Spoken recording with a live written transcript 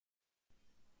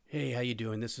Hey, how you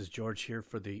doing? This is George here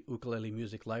for the Ukulele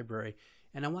Music Library,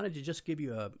 and I wanted to just give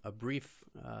you a brief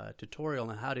tutorial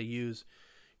on how to use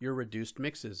your reduced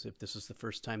mixes if this is the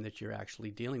first time that you're actually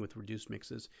dealing with reduced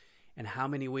mixes, and how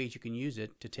many ways you can use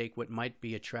it to take what might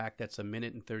be a track that's a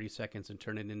minute and 30 seconds and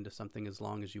turn it into something as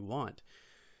long as you want.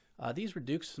 These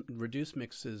reduced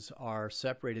mixes are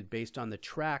separated based on the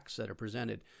tracks that are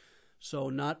presented.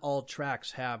 So not all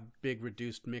tracks have big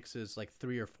reduced mixes, like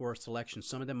 3 or 4 selections.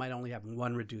 Some of them might only have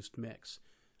one reduced mix.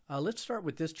 Let's start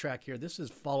with this track here. This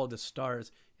is Follow the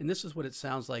Stars, and this is what it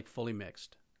sounds like fully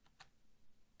mixed.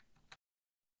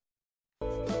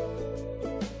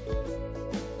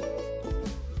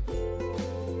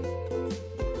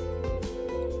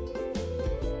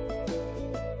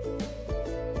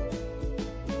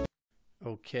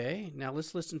 Okay, now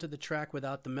let's listen to the track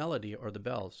without the melody or the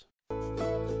bells.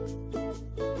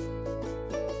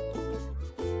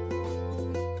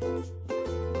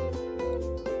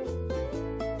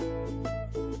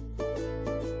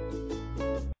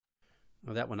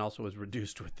 Well, that one also was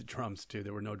reduced with the drums too.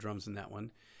 There were no drums in that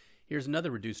one. Here's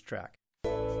another reduced track.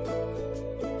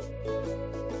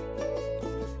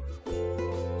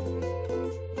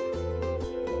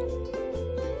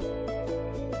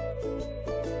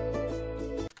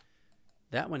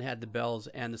 That one had the bells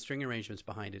and the string arrangements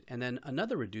behind it. And then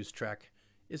another reduced track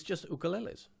is just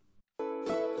ukuleles.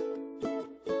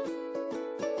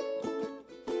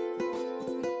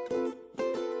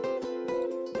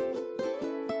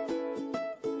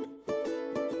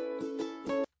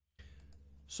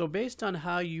 So based on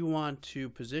how you want to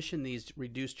position these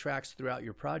reduced tracks throughout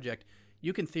your project,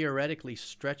 you can theoretically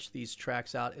stretch these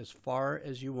tracks out as far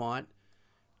as you want.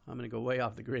 I'm going to go way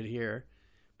off the grid here,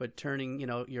 but turning,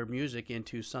 your music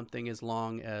into something as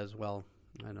long as, well,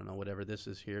 I don't know, whatever this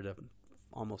is here, to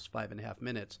almost 5.5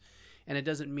 minutes. And it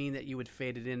doesn't mean that you would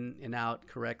fade it in and out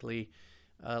correctly.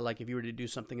 Like if you were to do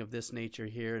something of this nature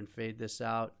here and fade this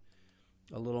out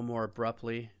a little more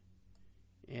abruptly,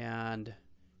 and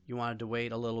you wanted to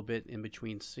wait a little bit in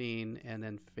between scene and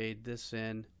then fade this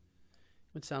in,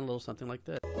 it would sound a little something like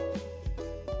this. Now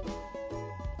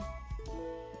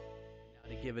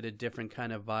to give it a different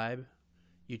kind of vibe,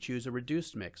 you choose a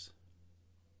reduced mix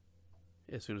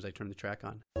as soon as I turn the track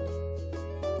on.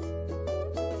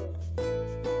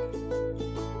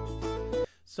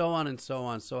 So on and so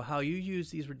on. So how you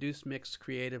use these reduced mix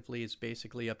creatively is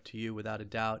basically up to you, without a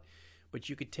doubt. But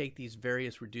you could take these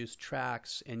various reduced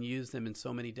tracks and use them in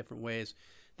so many different ways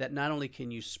that not only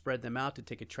can you spread them out to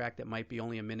take a track that might be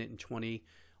only 1:20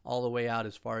 all the way out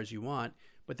as far as you want,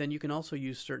 but then you can also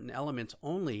use certain elements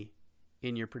only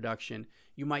in your production.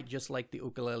 You might just like the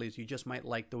ukuleles, you just might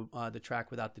like the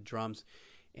track without the drums,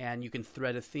 and you can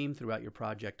thread a theme throughout your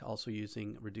project also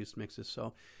using reduced mixes.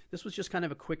 So this was just kind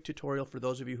of a quick tutorial for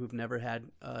those of you who've never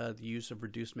had the use of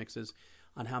reduced mixes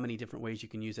on how many different ways you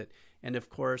can use it. And of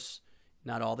course,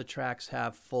 not all the tracks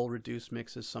have full reduced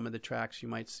mixes. Some of the tracks you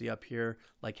might see up here,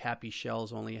 like Happy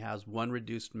Shells, only has one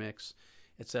reduced mix,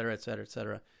 etc., etc.,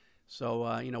 etc. So,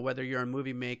 whether you're a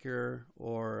movie maker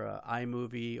or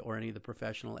iMovie or any of the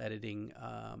professional editing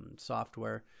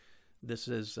software, this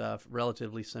is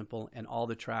relatively simple, and all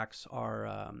the tracks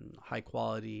are high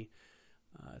quality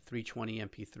 320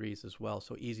 MP3s as well,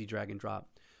 so easy drag and drop.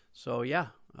 So yeah,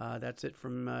 that's it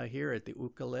from here at the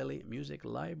Ukulele Music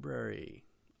Library.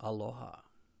 Aloha.